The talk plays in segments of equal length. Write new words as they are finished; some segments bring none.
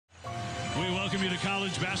We welcome you to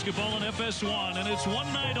college basketball in FS1, and it's one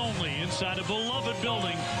night only inside a beloved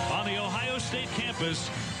building on the Ohio State campus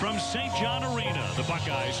from St. John Arena. The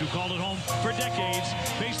Buckeyes, who called it home for decades,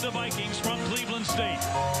 face the Vikings from Cleveland State.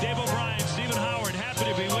 Dave O'Brien, Stephen Howard, happy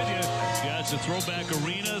to be with you. Yeah, it's a throwback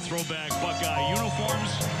arena, throwback Buckeye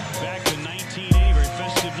uniforms. Back to 1980, very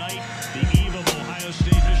festive night. The eve of Ohio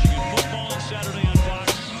State-Michigan football on Saturday on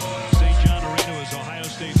Fox. St. John Arena was Ohio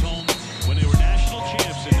State's home when they were national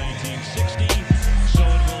champs in 1960, so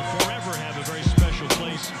it will forever have a very special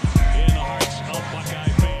place in the hearts of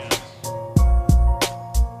Buckeye fans.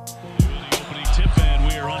 Doing the opening tip, and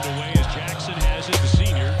we are underway as Jackson has it, the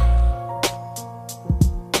senior.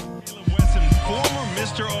 Caleb Wesson, former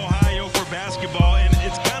Mr. Ohio for basketball, and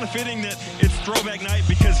it's kind of fitting that it's throwback night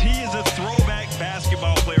because he is a throwback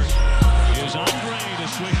basketball player. Here's Andre to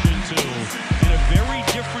switch into in a very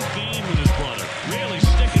different game with his brother. Really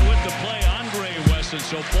sticking with the play, Andre Wesson.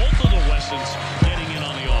 So both of the Wessons getting in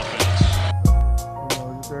on the offense.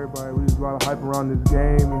 Just everybody, we just a lot of hype around this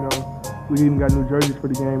game. We even got new jerseys for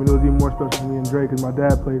the game, and it was even more special for me and Dre because my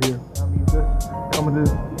dad played here. I mean, just coming to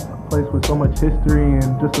this place with so much history,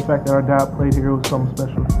 and just the fact that our dad played here was something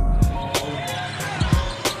special.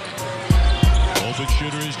 Open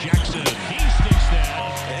shooter is Jackson. He sticks that.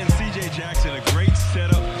 And C.J. Jackson, a great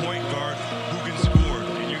setup point guard who can score.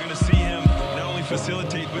 And you're going to see him not only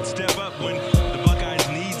facilitate, but step up when the Buckeyes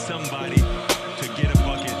need somebody to get a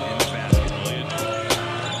bucket in the basket.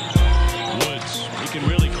 Woods, he can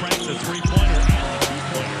really crank the three-pointer and the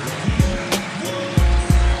two-pointer.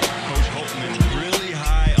 Coach Holtman really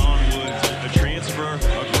high on Woods, a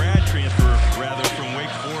grad transfer rather, from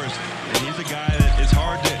Wake Forest. And he's a guy that is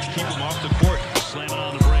hard to keep him off the court. Slamming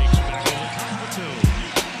on the brakes, back over the top of two.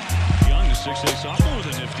 Young, the 6'8" sophomore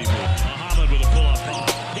with a nifty move. Muhammad with a pull-up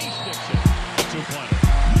pop. He sticks it. Two-pointer.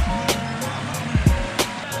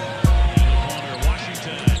 In the corner,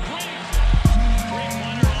 Washington.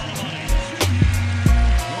 Three-pointer on the money.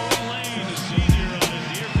 Joey Lane, the senior in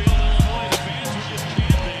Deerfield, Illinois. The fans were just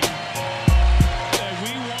chanting.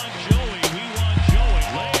 We want Joey. We want Joey.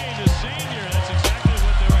 Lane, the senior. That's exactly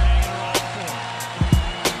what they were hanging around for.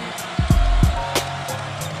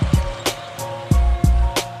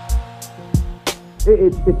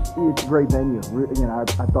 It's a great venue.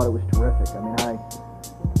 I thought it was terrific. I mean,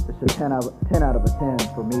 it's a 10 out of a 10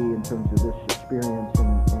 for me in terms of this experience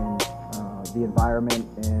and the environment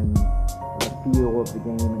and the feel of the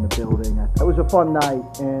game and the building. It was a fun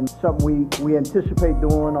night and something we anticipate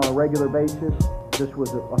doing on a regular basis. This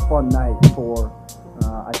was a fun night for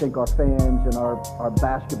I think our fans and our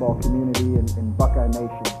basketball community and Buckeye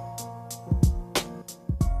Nation.